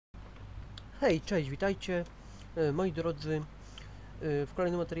Hej, cześć, witajcie, moi drodzy, w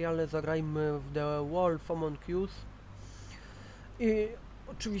kolejnym materiale zagrajmy w The Wolf Among Us i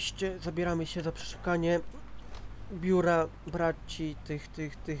oczywiście zabieramy się za przeszukanie biura braci tych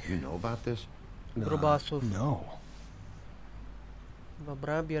grubasów. No.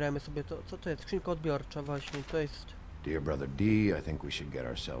 Dobra, bieremy sobie to, co to jest? Skrzynka odbiorcza właśnie, to jest... Dear Brother D, I think we should get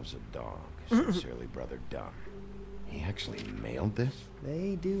ourselves a dog. Sincerely, Brother Dumb. He actually mailed this?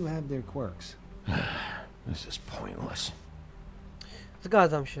 They do have their quirks. This is pointless.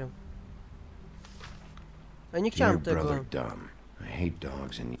 Zgadzam się. A nie chciałem Dear tego. Brother Dumb, I hate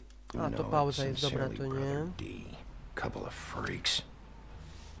dogs and you A, to know it. pauza jest dobra, Sincerely, to Brother nie. D. Couple of freaks.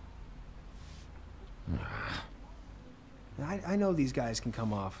 I know these guys can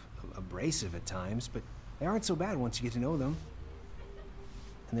come off abrasive at times, but they aren't so bad once you get to know them.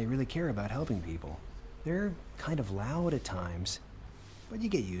 And they really care about helping people. They're kind of loud at times, but you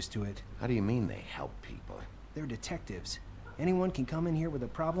get used to it. How do you mean they help people? They're detectives. Anyone can come in here with a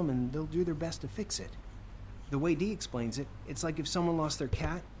problem and they'll do their best to fix it. The way Dee explains it, it's like if someone lost their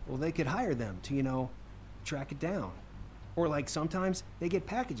cat, well, they could hire them to, you know, track it down. Or like sometimes they get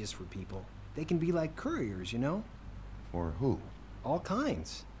packages for people. They can be like couriers, you know? For who? All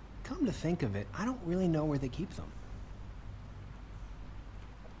kinds. Come to think of it, I don't really know where they keep them.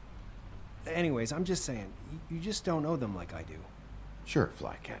 Anyways, I'm just saying, you just don't know them like I do. Sure,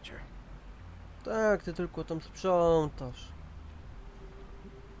 Flycatcher. Tak, ty tylko tam sprzątasz.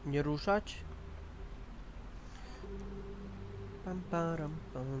 Nie ruszać? Pam, param,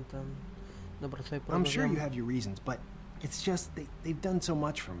 pam, tam. Dobra, sobie I'm sure you porozmawiamy. have your reasons, but it's just they've done so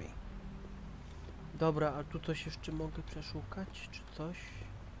much for me. Dobra, a tu coś jeszcze mogę przeszukać, czy coś?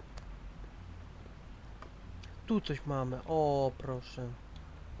 Tu coś mamy, o proszę.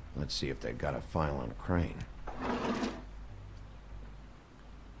 Let's see if they got a file on Crane.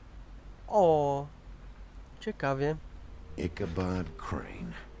 O, ciekawie. Ichabod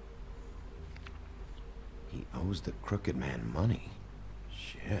Crane. He owes the crooked man money.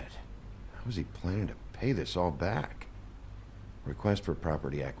 Shit. How is he planning to pay this all back? Request for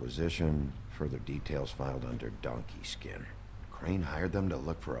property acquisition. Further details filed under donkey skin. Crane hired them to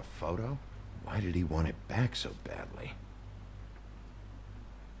look for a photo? Why did he want it back so badly?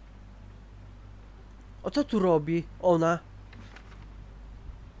 O co tu robi ona?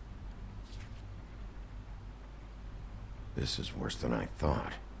 This is worse than I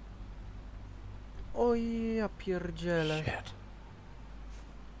thought. Oj, ja pierdzielę. Shit.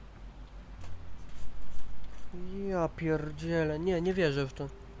 Ja pierdzielę. Nie, nie wierzę w to.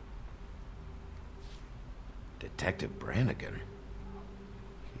 Detective Brannigan.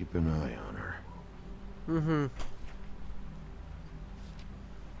 Keep an eye on her. Mhm.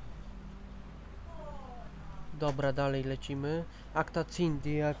 Dobra, dalej lecimy. Akta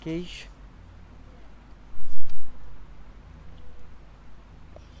Cindy jakieś.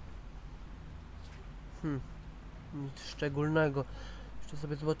 Nic szczególnego. Jeszcze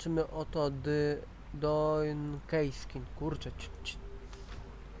sobie zobaczymy oto Don Keiskin. Kurczę,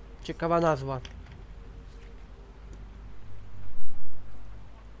 ciekawa nazwa.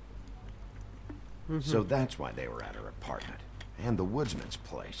 So that's why they were at her apartment. And the woodsman's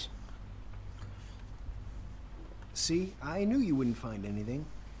place. See, I knew you wouldn't find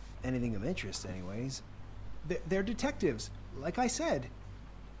anything of interest anyways. They're detectives, like I said.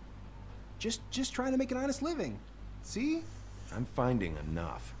 Just trying to make an honest living. See? I'm finding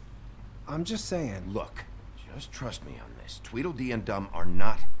enough. I'm just saying. Look, just trust me on this. Tweedledee and Dumb are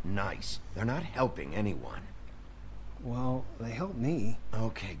not nice. They're not helping anyone. Well, they helped me.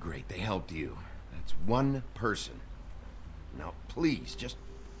 Okay, great. They helped you. That's one person. Now, please, just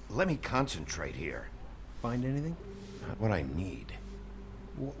let me concentrate here. Find anything? Not what I need.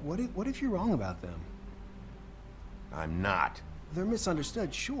 What if you're wrong about them? I'm not. They're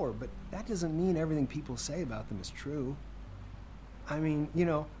misunderstood, sure, but that doesn't mean everything people say about them is true. I mean, you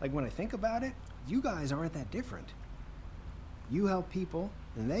know, like when I think about it, you guys aren't that different. You help people,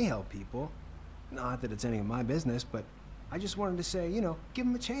 and they help people. Not that it's any of my business, but I just wanted to say, you know, give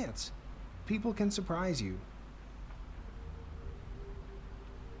them a chance. People can surprise you.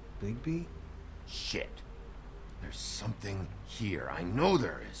 Bigby? Shit. There's something here. I know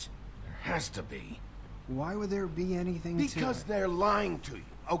there is. There has to be. Why would there be anything Because to... they're lying to you,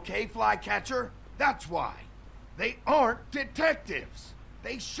 okay, Flycatcher? That's why. They aren't detectives.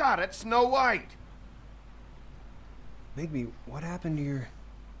 They shot at Snow White. Bigby, what happened to your...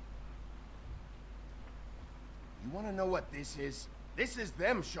 You want to know what this is? This is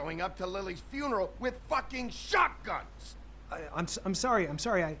them showing up to Lily's funeral with fucking shotguns. I'm sorry.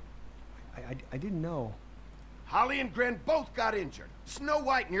 I didn't know. Holly and Gren both got injured. Snow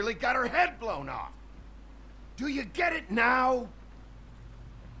White nearly got her head blown off. Do you get it now?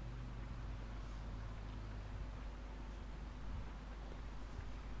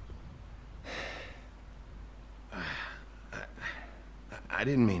 I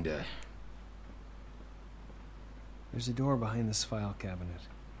didn't mean to... There's a door behind this file cabinet.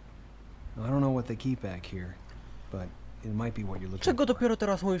 Now, I don't know what they keep back here, but it might be what you're looking Czego for. dopiero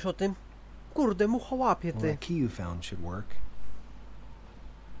teraz mówisz o tym? Kurde, mucha łapie, Well, ty. that key you found should work.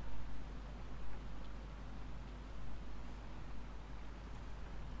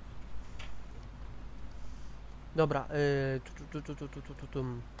 Dobra,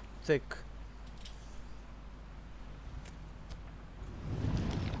 cyk.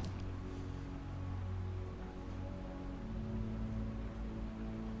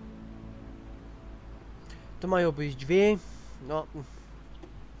 To mają być drzwi. No.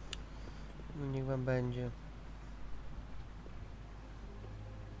 Niech wam będzie.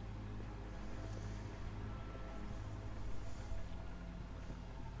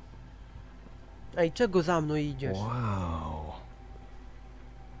 Ej, czego za mną idziesz? Wow.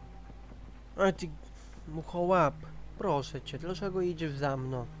 Ale ty muchołap, proszę cię, dlaczego idziesz za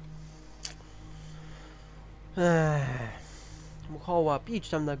mną? Muchołap, idź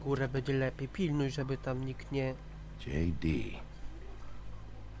tam na górę, będzie lepiej. Pilnuj, żeby tam nikt nie... J.D.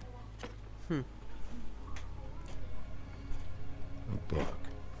 A book.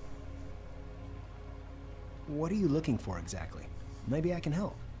 What are you looking for exactly? Maybe I can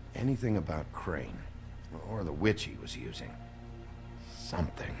help. Anything about Crane. Or the witch he was using.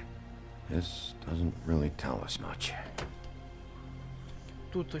 Something. This doesn't really tell us much.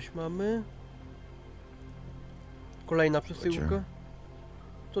 Tu coś mamy. Kolejna przesyłka.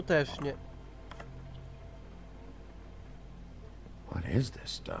 To też nie. What is this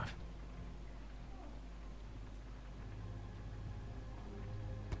stuff?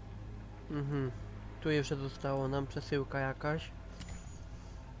 Tu jeszcze zostało nam przesyłka jakaś.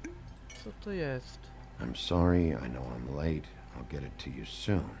 Co to jest? I'm sorry, I know I'm late. I'll get it to you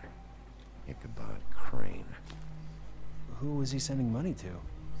soon. Ichabod Crane. Who was he sending money to?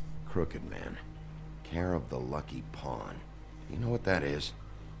 Crooked man. Care of the Lucky Pawn. You know what that is?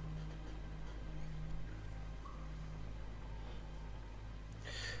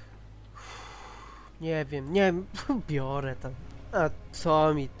 Nie wiem, nie wiem. Biorę tam. A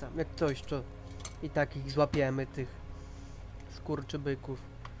co mi tam? Jak coś, to i tak ich złapiemy, tych skurczybyków.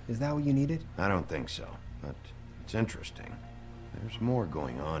 Is that what you needed? I don't think so, but it's interesting. There's more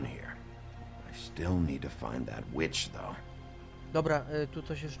going on here. I still need to find that witch, though. Dobra, tu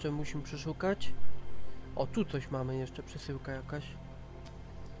coś jeszcze musimy przeszukać. O, tu coś mamy jeszcze, przesyłka jakaś.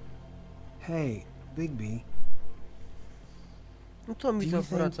 Hey, Bigby. No to mi Do you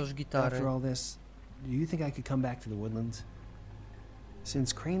zawracasz think, gitarę. after all this, do you think I could come back to the woodlands?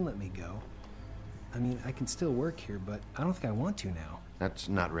 Since Crane let me go, I mean, I can still work here, but I don't think I want to now. That's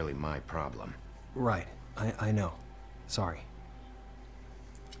not really my problem. Right, I know. Sorry.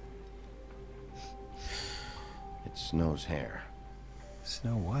 It's Snow's hair.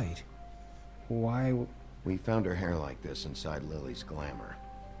 Snow White? Why? We found her hair like this inside Lily's glamour.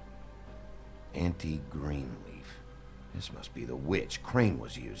 Anti-Greenleaf. This must be the witch Crane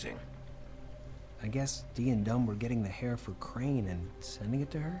was using. I guess Dee and Dumb were getting the hair for Crane and sending it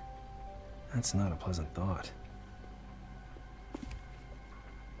to her? That's not a pleasant thought.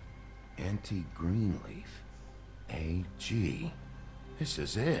 Anti-Greenleaf. A.G. This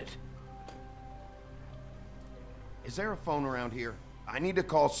is it. Is there a phone around here? I need to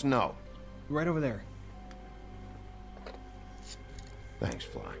call Snow. Right over there. Thanks,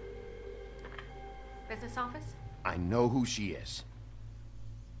 Fly. Business office? I know who she is.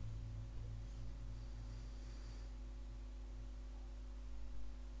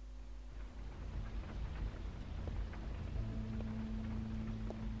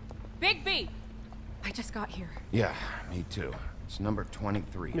 Bigby! I just got here. Yeah, me too. It's number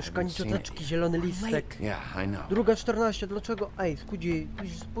 23. Mieszkanie Haven't seen it cioteczki, yet. zielony listek. Yeah, I know. Druga 14, dlaczego? Ej,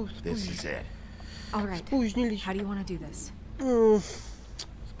 This is it. All right. How spóźniliśmy. do you want to do this?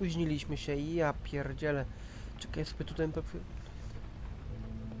 Spóźniliśmy się, ja pierdzielę. Czekaj, sobie tutaj...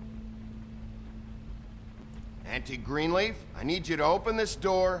 Anti-Greenleaf, I need you to open this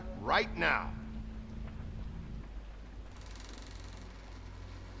door right now.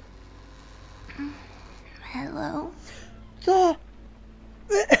 Hello? Co?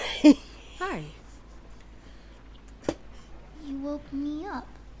 Hi. You woke me up.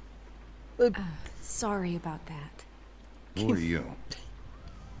 Sorry about that. Who are you?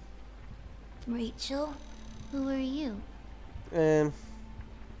 Rachel, who are you?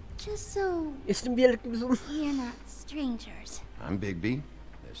 Just so Jestem wielkim zoom. you're not strangers. I'm Bigby.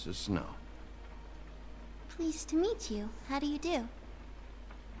 This is Snow. Pleased to meet you. How do you do?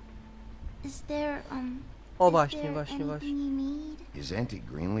 Is there, O is właśnie, there właśnie, anything właśnie. you need? Is Auntie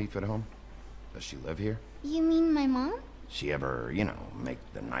Greenleaf at home? Does she live here? You mean my mom? She ever, make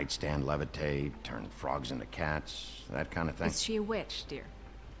the nightstand levitate, turn frogs into cats, that kind of thing? Is she a witch, dear?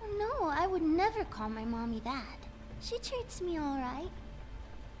 Oh, no, I would never call my mommy that. She treats me all right.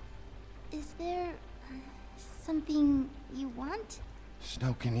 Is there something you want?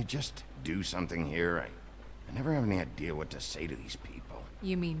 Snow, can you just do something here? I never have any idea what to say to these people.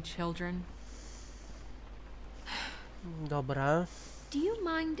 You mean children? Dobra. Do you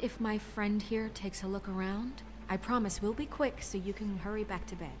mind if my friend here takes a look around? I promise we'll be quick so you can hurry back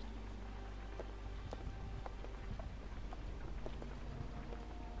to bed.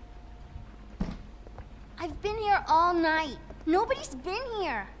 I've been here all night. Nobody's been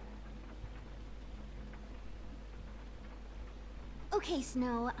here. Okay,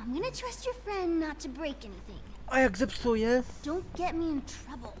 Snow, I'm gonna trust your friend not to break anything. A jak zepsuję? Don't get me in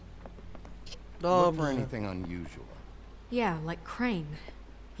trouble. Look for Dobrze. anything unusual. Yeah, like Crane.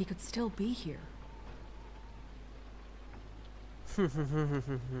 He could still be here.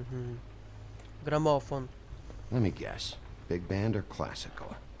 Gramofon. Let me guess. Big band or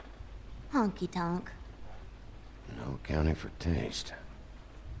classical? Honky tonk. No accounting for taste.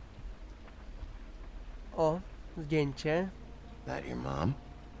 O, zdjęcie. That your mom?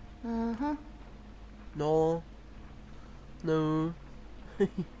 Uh-huh. No. No.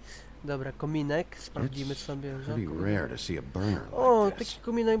 Dobra, kominek. Sprawdzimy It's sobie. że pretty kominek. rare to see a burner O, like this. taki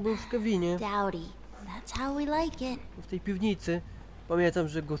kominek był w Kevinie. Dowdy. That's how we like it. W tej piwnicy. Pamiętam,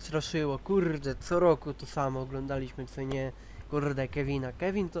 że go straszyło. Kurde, co roku to samo oglądaliśmy, co nie. Kurde, Kevina.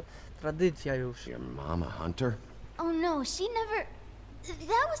 Kevin to tradycja już. Your mom a hunter? Oh no, she never...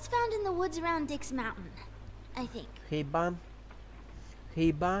 That was found in the woods around Dick's Mountain, I think. Chyba.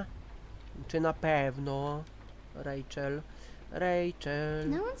 Chyba. Czy na pewno. Rachel. Rachel.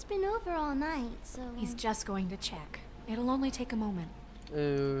 No one's been over all night, so... He's just going to check. It'll only take a moment.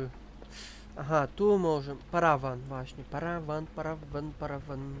 Aha, tu może. Parawan, właśnie. Parawan, parawan,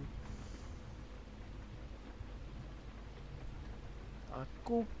 parawan. A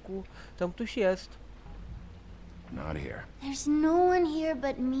kuku. Tam ktoś jest. Not here. There's no one here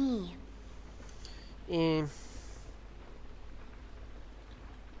but me. I...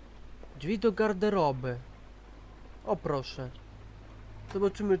 Drzwi do garderoby. O proszę.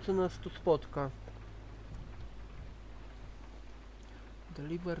 Zobaczymy, co nas tu spotka.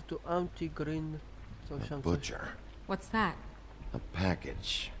 Deliver to Auntie Green. Coś A tam, coś. butcher. What's that? A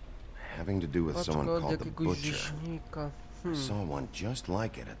package having to do with someone Paczka od called the jakiegoś butcher. rzeźnika. I saw one just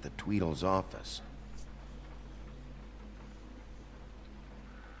like it at the Tweedle's office.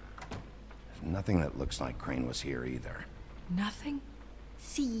 There's nothing that looks like Crane was here either. Nothing?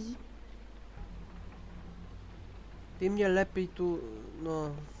 See? Ty mnie lepiej tu,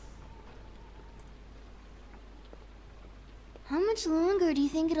 no... How much longer do you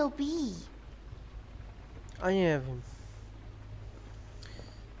think it'll be? A nie wiem.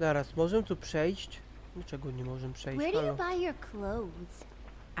 Zaraz, możemy tu przejść? Dlaczego nie możemy przejść? Where do you Halo? buy your clothes?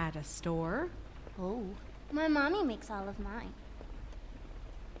 At a store? Oh, my mommy makes all of mine.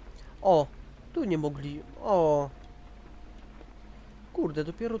 O! Tu nie mogli... O! Kurde,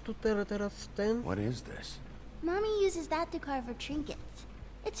 dopiero tu teraz ten... What is this? Mommy uses that to carve her trinkets.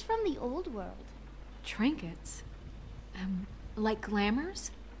 It's from the old world. Trinkets? Like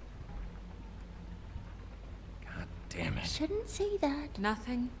glamours? God damn it. Shouldn't say that.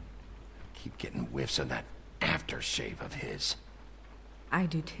 Nothing? Keep getting whiffs of that aftershave of his. I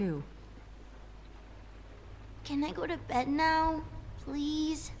do too. Can I go to bed now?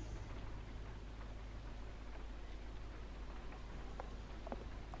 Please?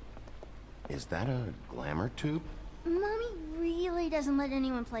 Is that a glamour tube? Mommy really doesn't let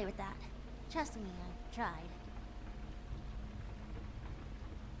anyone play with that. Trust me, I've tried.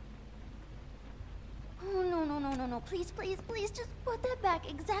 Oh, no. Please, just put that back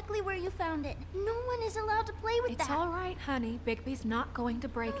exactly where you found it. No one is allowed to play with It's that. all right, honey. Bigby's not going to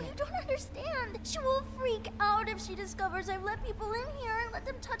break No, you it. don't understand. She will freak out if she discovers I've let people in here and let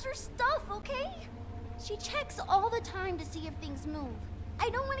them touch her stuff, okay? She checks all the time to see if things move. I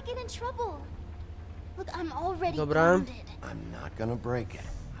don't want to get in trouble. Look, I'm already Dobra. grounded. I'm not gonna break it.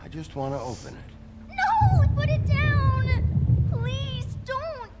 I just want to open it. No! Put it down! Please,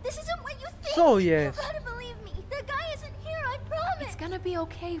 don't! This isn't what you think! Co jest? You gotta believe me. The guy isn't here, I promise! It's gonna be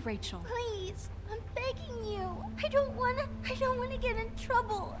okay, Rachel. Please, I'm begging you. I don't wanna get in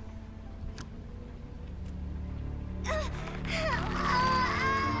trouble.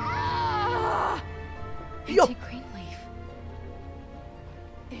 Auntie Greenleaf.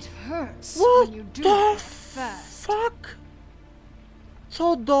 It hurts What when you do the it fast. fuck?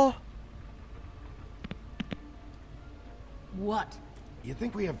 Co do? What? You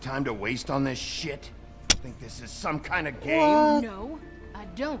think we have time to waste on this shit? Think this is some kind of game? What? No, I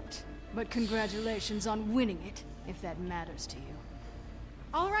don't. But congratulations on winning it, if that matters to you.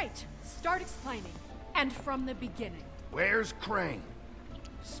 All right, start explaining. And from the beginning. Where's Crane?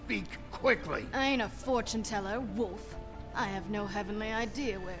 Speak quickly. I ain't a fortune teller, Wolf. I have no heavenly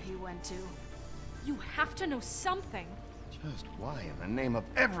idea where he went to. You have to know something. Just why in the name of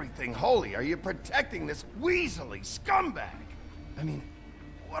everything holy are you protecting this weaselly scumbag? I mean,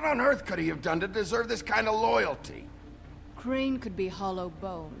 what on earth could he have done to deserve this kind of loyalty? Crane could be hollow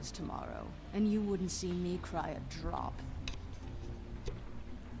bones tomorrow, and you wouldn't see me cry a drop.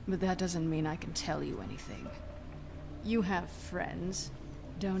 But that doesn't mean I can tell you anything. You have friends,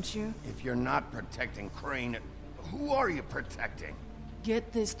 don't you? If you're not protecting Crane, who are you protecting?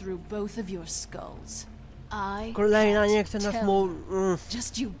 Get this through both of your skulls. I Kolejna nie can't chce nas tell you.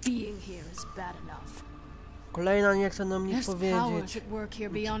 Just you being here is bad enough. Kolejna nie chce nam nic There's powers powiedzieć. at work here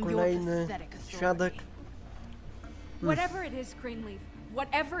beyond your Kolejny pathetic authority. świadek. Whatever it is, Greenleaf,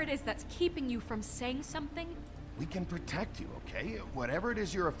 whatever it is that's keeping you from saying something, We can protect you, okay? Whatever it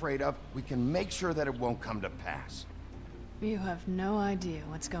is you're afraid of, we can make sure that it won't come to pass. You have no idea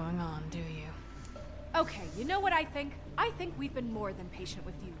what's going on, do you? okay, you know what I think? I think we've been more than patient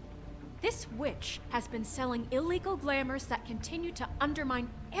with you. This witch has been selling illegal glamours that continue to undermine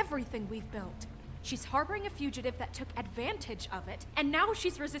everything we've built. She's harboring a fugitive that took advantage of it, and now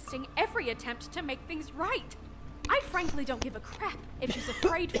she's resisting every attempt to make things right. I frankly don't give a crap if she's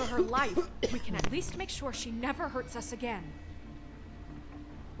afraid for her life. We can at least make sure she never hurts us again.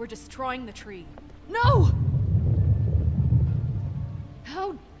 We're destroying the tree. No!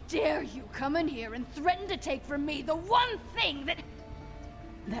 How dare you come in here and threaten to take from me the one thing that...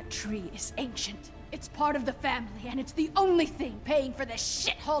 That tree is ancient. It's part of the family, and it's the only thing paying for this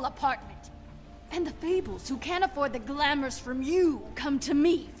shithole apartment. And the Fables, who can't afford the glamours from you, come to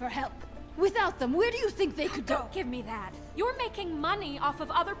me for help. Without them, where do you think they could go? Don't give me that. You're making money off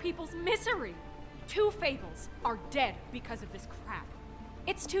of other people's misery. 2 Fables are dead because of this crap.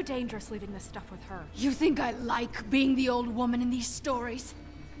 It's too dangerous leaving this stuff with her. You think I like being the old woman in these stories?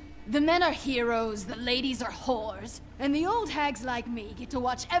 The men are heroes, the ladies are whores, and the old hags like me get to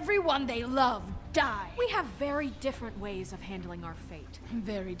watch everyone they love die. We have very different ways of handling our fate.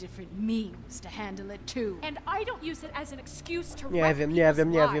 Very different means to handle it too. And I don't use it as an excuse to Nie wreck wiem, people's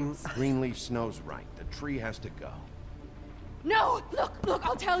nie wiem. lives. Greenleaf Snow's right. The tree has to go. No! Look,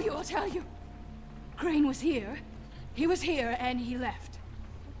 I'll tell you. Crane was here. He was here, and he left.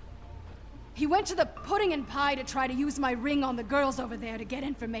 He went to the pudding and pie to try to use my ring on the girls over there to get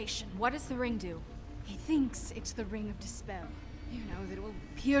information. What does the ring do? He thinks it's the ring of dispel. You know, that it will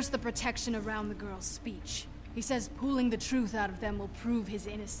pierce the protection around the girls' speech. He says pulling the truth out of them will prove his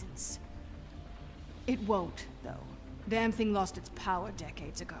innocence. It won't, though. Damn thing lost its power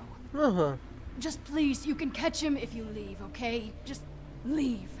decades ago. Aha. Just please, you can catch him if you leave, okay? Just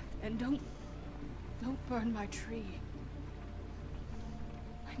leave, and don't burn my tree.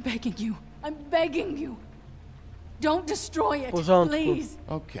 I'm begging you. Don't destroy it, Porządku. please.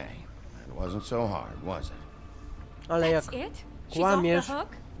 Okay. That wasn't so hard, was it? Ale jak That's it? She's off the kłamiesz,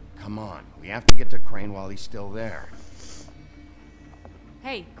 hook? Come on. We have to get to Crane while he's still there.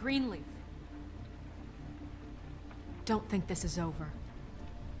 Hey, Greenleaf. Don't think this is over.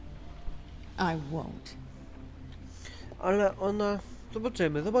 I won't. ale ona...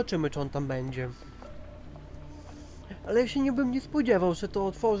 Zobaczymy czy on tam będzie. Ale ja się nie bym nie spodziewał, że to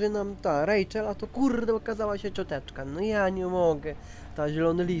otworzy nam ta Rachel, a to kurde okazała się cioteczka. No ja nie mogę. Ta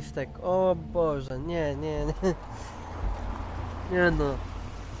zielony listek. O Boże, nie. Nie no.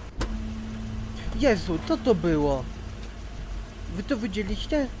 Jezu, co to było? Wy to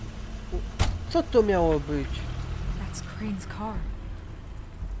widzieliście? Co to miało być? That's Crane's car.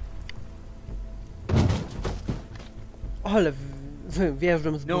 Ale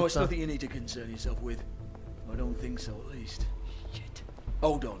wjeżdżam z No, it's buta. nothing you need to concern yourself with. I don't think so, at least. Shit.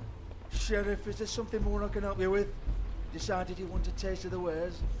 Hold on. Sheriff, is there something more I can help you with? Decided you want a taste of the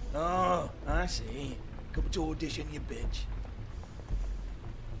wares? Oh, I see. Come to audition, you bitch.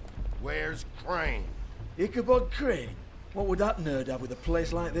 Where's Crane? Ichabod Crane? What would that nerd have with a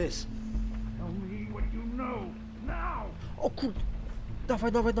place like this? Tell me what you know, now! O kurde.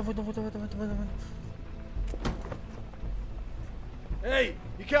 Dawaj. Hey,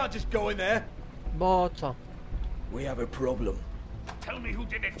 you can't just go in there. Bo co? We have a problem. tell me who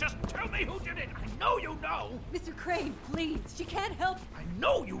did it. Just tell me who did it. I know you know. Mr. Crane, please. She can't help. I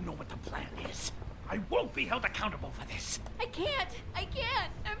know you know what the plan is. I won't be held accountable for this. I can't.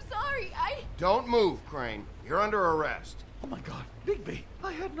 I'm sorry. Don't move, Crane. You're under arrest. Oh my God, Bigby,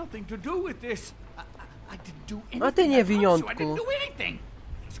 I had nothing to do with this. I didn't do anything. A ty nie I promise you, I winiątku. didn't do anything.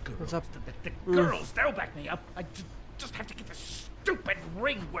 These girls, the girls, they'll back me up. I just have to get this stupid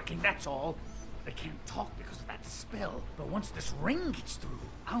ring working, that's all. They can't talk because of that spell. But once this ring gets through,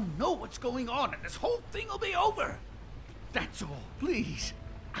 I'll know what's going on and this whole thing will be over. That's all, please.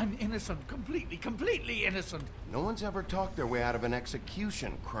 I'm innocent, completely innocent. No one's ever talked their way out of an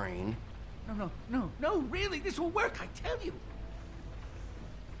execution, Crane. No, really, this will work, I tell you.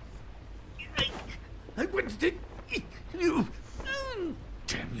 I wouldn't did you.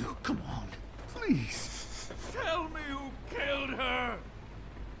 Damn you, come on, please. Tell me who killed her.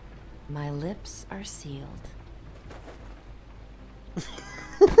 My lips are sealed.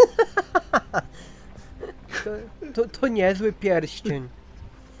 To niezły pierścień.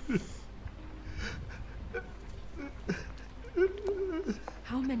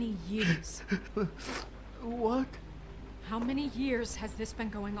 How many years? What? How many years has this been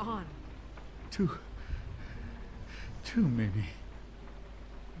going on? Two, maybe.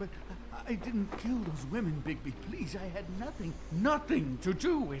 But I didn't kill those women, Bigby. Please, I had nothing to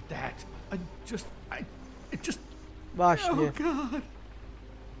do with that. It just. Właśnie. Oh God!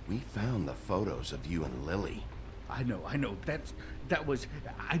 We found the photos of you and Lily. I know. That was.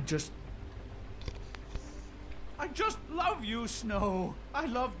 I just love you, Snow. I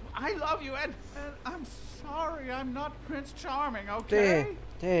love you, and I'm sorry I'm not Prince Charming, okay?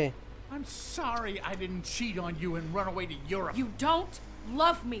 Ty. I'm sorry I didn't cheat on you and run away to Europe. You don't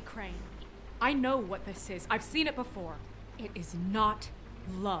love me, Crane. I know what this is. I've seen it before. It is not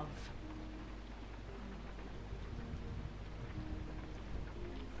love.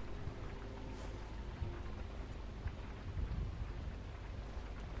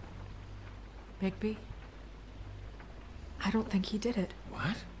 Bigby? I don't think he did it.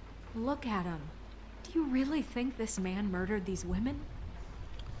 What? Look at him. Do you really think this man murdered these women?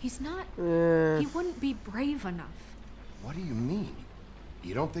 He's not... He wouldn't be brave enough. What do you mean?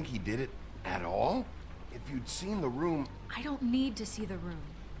 You don't think he did it at all? If you'd seen the room... I don't need to see the room.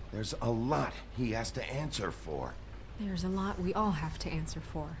 There's a lot he has to answer for. There's a lot we all have to answer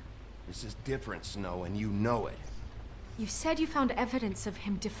for. This is different, Snow, and you know it. You said you found evidence of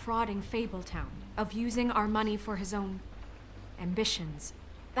him defrauding Fabletown, of using our money for his own ambitions.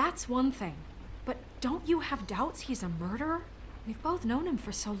 That's one thing. But don't you have doubts he's a murderer? We've both known him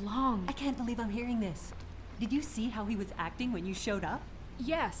for so long. I can't believe I'm hearing this. Did you see how he was acting when you showed up?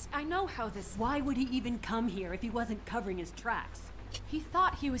 Yes, I know how this... Why would he even come here if he wasn't covering his tracks? He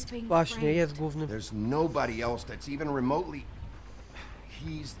thought he was being Właśnie, framed. jest głównym. There's nobody else that's even remotely...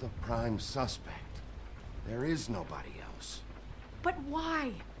 He's the prime suspect. There is nobody else. But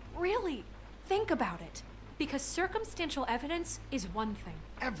why? Really? Think about it. Because circumstantial evidence is one thing.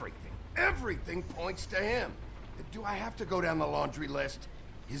 Everything points to him. Do I have to go down the laundry list?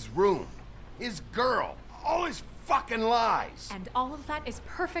 His room, his girl, all his fucking lies. And all of that is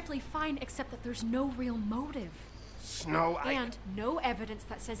perfectly fine, except that there's no real motive. Snow, And no evidence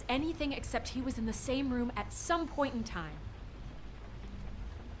that says anything except he was in the same room at some point in time.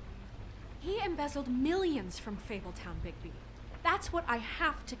 He embezzled millions from Fabletown, Bigby. That's what I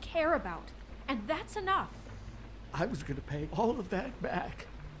have to care about. And that's enough. I was gonna pay all of that back.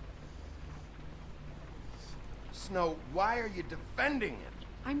 Snow, why are you defending him?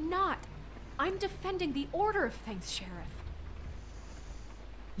 I'm not. I'm defending the order of things, Sheriff.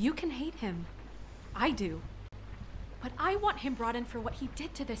 You can hate him. I do. But I want him brought in for what he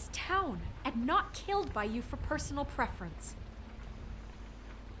did to this town, and not killed by you for personal preference.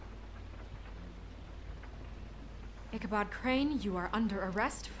 Ichabod Crane, you are under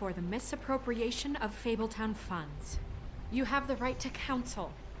arrest for the misappropriation of Fabletown funds. You have the right to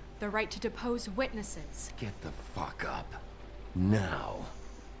counsel, the right to depose witnesses. Get the fuck up. Now.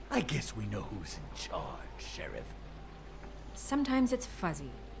 I guess we know who's in charge, Sheriff. Sometimes it's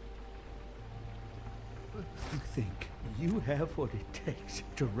fuzzy. You think you have what it takes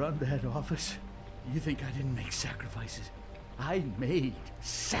to run that office? You think I didn't make sacrifices? I made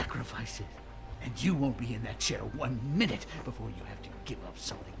sacrifices. And you won't be in that chair 1 minute before you have to give up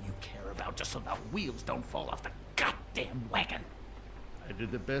something you care about just so the wheels don't fall off the goddamn wagon. I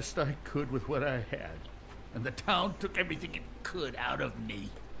did the best I could with what I had. And the town took everything it could out of me.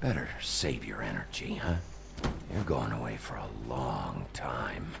 Better save your energy, huh? You're going away for a long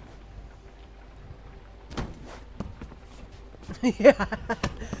time. Ja.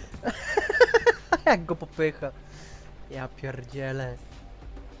 Jak go popycha. Ja pierdzielę.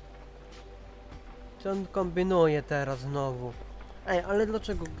 Co on kombinuje teraz znowu? Ej, ale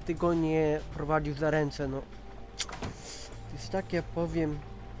dlaczego ty go nie prowadził za ręce, no? To jest takie, powiem...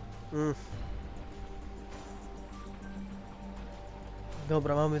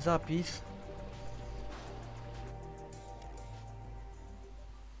 Dobra, mamy zapis.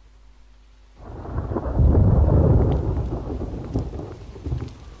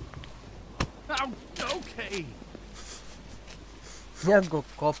 Okay. Jak go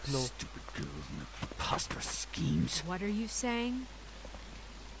kopnął. Stupid girls and their preposterous schemes. What are you saying?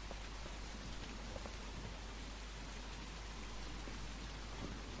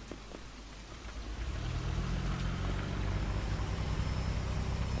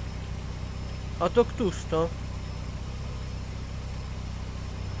 A to któż to?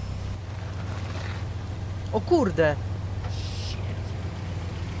 O kurde!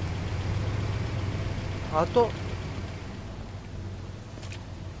 A to...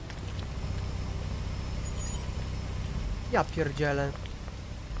 Ja pierdzielę.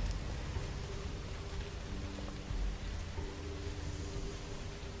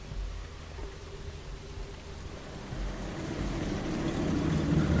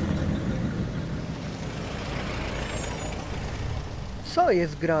 Co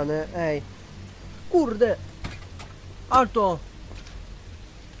jest grane? Ej. Kurde. Alto.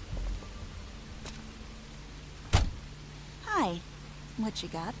 Hi. What you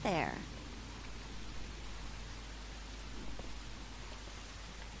got there?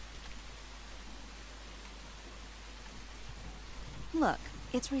 Look,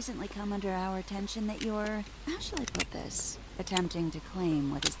 it's recently come under our attention that you're, how shall I put this, attempting to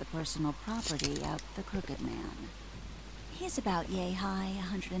claim what is the personal property of the Crooked Man. He's about yay high,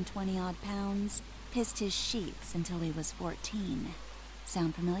 120 odd pounds, pissed his sheets until he was 14.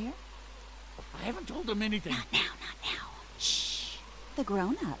 Sound familiar? I haven't told him anything. Not now, not now. Shh. The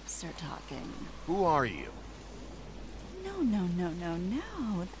grown-ups are talking. Who are you? No.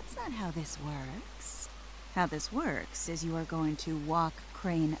 That's not how this works. How this works is you are going to walk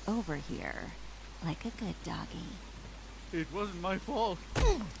Crane over here, like a good doggy. It wasn't my fault.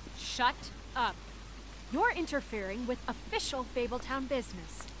 Shut up. You're interfering with official Fabletown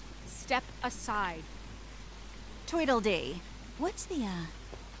business. Step aside. Tweedledee. What's the,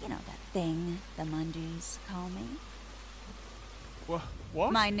 you know, that thing the Mundies call me?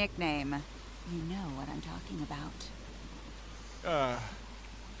 What? My nickname. You know what I'm talking about.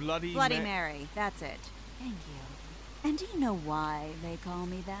 Bloody Mary, that's it. Thank you. And do you know why they call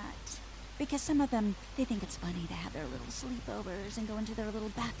me that? Because some of them, they think it's funny to have their little sleepovers and go into their little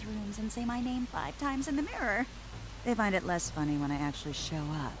bathrooms and say my name 5 times in the mirror. They find it less funny when I actually show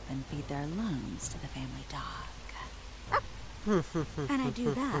up and feed their lungs to the family dog. And I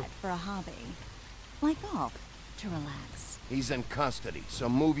do that for a hobby. Like golf, to relax. He's in custody, so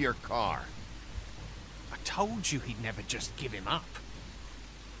move your car. I told you he'd never just give him up.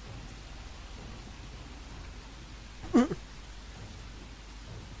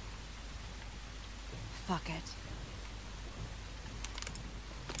 Fuck it.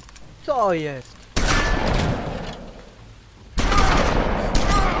 Co jest?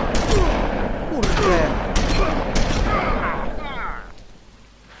 Kurde.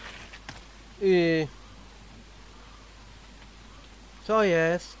 Co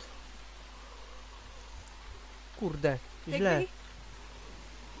jest? Kurde, źle.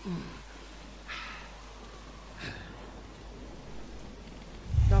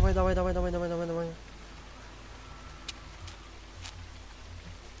 Dawaj.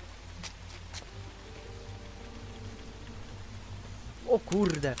 O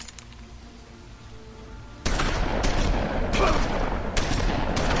kurde.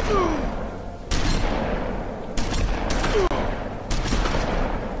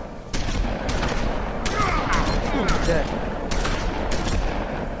 Kurde.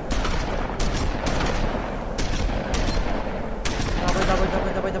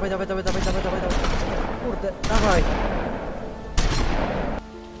 Dawaj. Kurde, dawaj.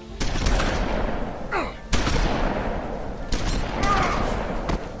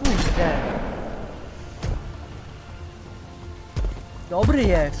 Kurde. Dobry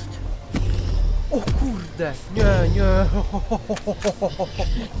jest. O kurde. Nie.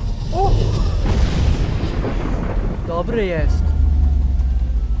 O. Dobry jest.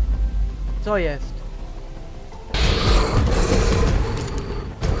 Co jest?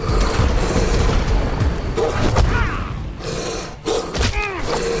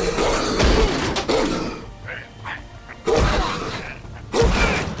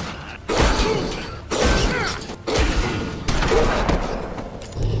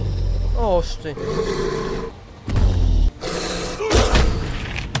 Oszty.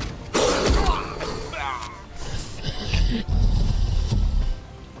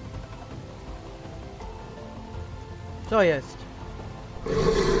 To jest.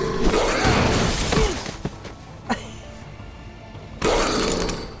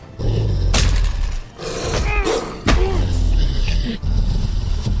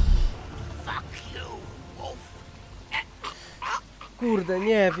 Kurde,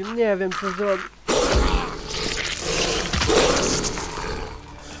 nie wiem co zrobić.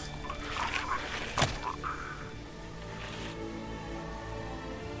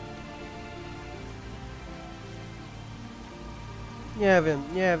 Nie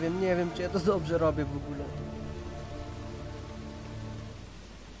wiem, czy ja to dobrze robię w ogóle.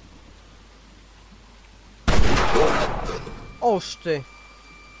 Oż ty.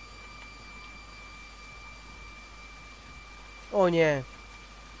 O nie.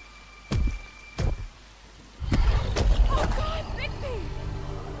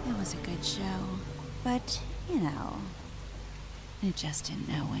 It was a good show, but, you know, it just didn't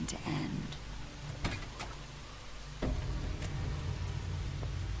know when to end.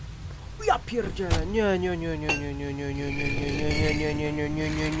 Ja pierdzielę. Nie.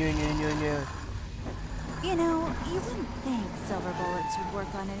 You know, you wouldn't think silver bullets would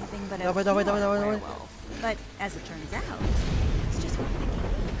work on anything but a Dawaj. werewolf. But as it turns out, it's just one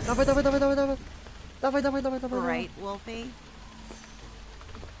of the games. Right, Wolfie?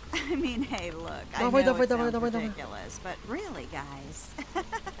 I mean, hey, look, I know it sounds ridiculous, but really, guys,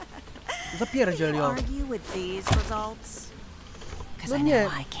 Zapierdziel can you ją. argue with these results? Because No I know nie.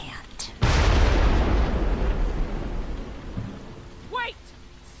 I can't. Wait!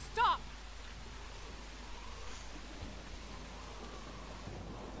 Stop!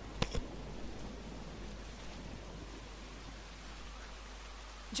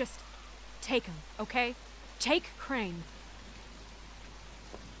 Just take him, okay? Take Crane.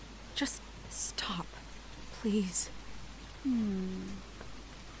 Just stop, please.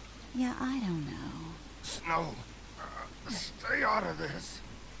 Yeah, I don't know. Snow, stay out of this.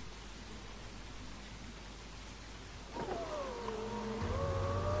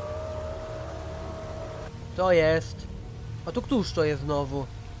 Co jest? A tu któż to jest znowu?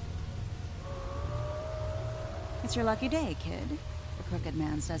 It's your lucky day, kid. The crooked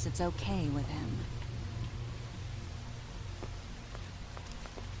man says it's okay with him.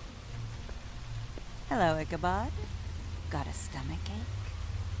 Hello, Ichabod. Got a stomachache?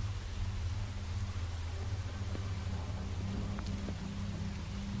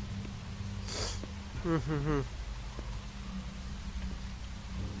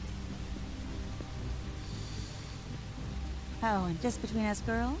 Oh, and just between us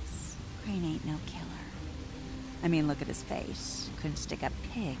girls, Crane ain't no killer. I mean, look at his face. Couldn't stick a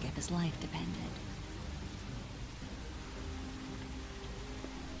pig if his life depended.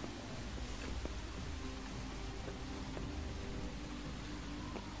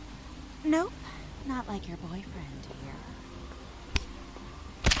 Nope, not like your boyfriend here.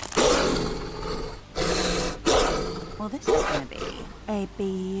 Well, this is gonna be a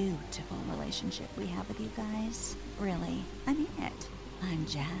beautiful relationship we have with you guys. Really, I mean it. I'm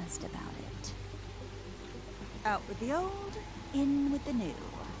jazzed about it. Out with the old, in with the new.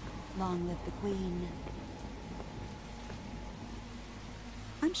 Long live the Queen.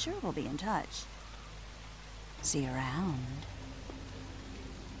 I'm sure we'll be in touch. See you around.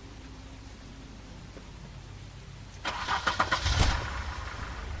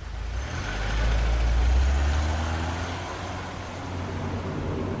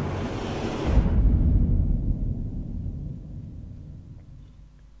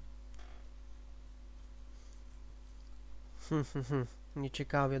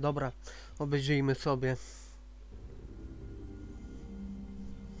 Nieciekawie, dobra, obejrzyjmy sobie.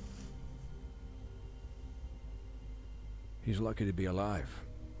 He's lucky to be alive,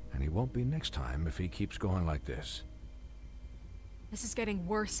 and he won't be next time if he keeps going like this. This is getting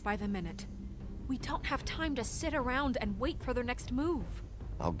worse by the minute. We don't have time to sit around and wait for their next move.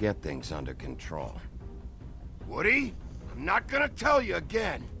 I'll get things under control. Woody, I'm not gonna tell you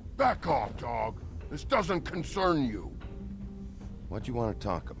again. Back off, dog. This doesn't concern you. What do you want to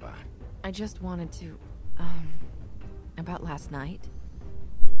talk about? I just wanted to, about last night.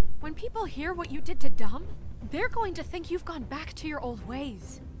 When people hear what you did to Dom, they're going to think you've gone back to your old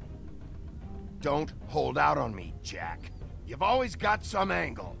ways. Don't hold out on me, Jack. You've always got some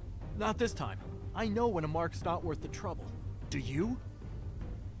angle. Not this time. I know when a mark's not worth the trouble. Do you?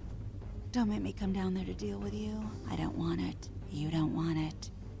 Don't make me come down there to deal with you. I don't want it. You don't want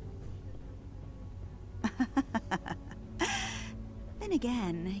it. Then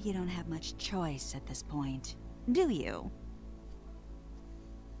again, you don't have much choice at this point, do you?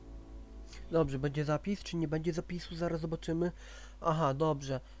 Dobrze, będzie zapis, czy nie będzie zapisu? Zaraz zobaczymy. Aha,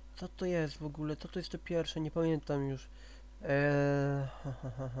 dobrze. Co to jest w ogóle? Co to jest to pierwsze? Nie pamiętam już.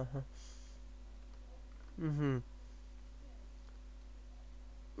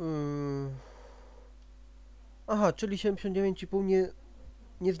 Aha, czyli 79,5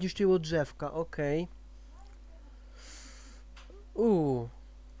 nie zniszczyło drzewka, okej.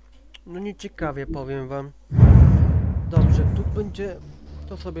 No nieciekawie, powiem wam. Dobrze, tu będzie...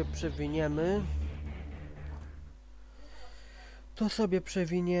 To sobie przewiniemy. To sobie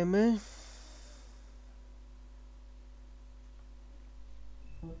przewiniemy.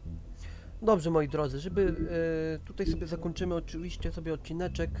 Dobrze, moi drodzy, żeby tutaj sobie zakończymy oczywiście sobie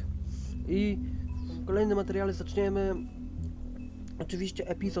odcineczek i w kolejnym materiale zaczniemy oczywiście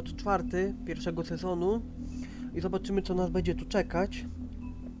epizod 4 pierwszego sezonu i zobaczymy, co nas będzie tu czekać.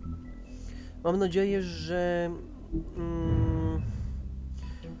 Mam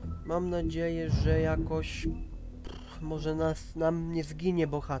nadzieję, że jakoś może nam nie zginie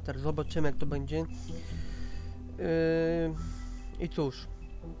bohater. Zobaczymy, jak to będzie. I cóż,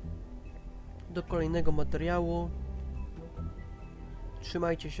 do kolejnego materiału.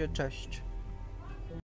 Trzymajcie się, cześć.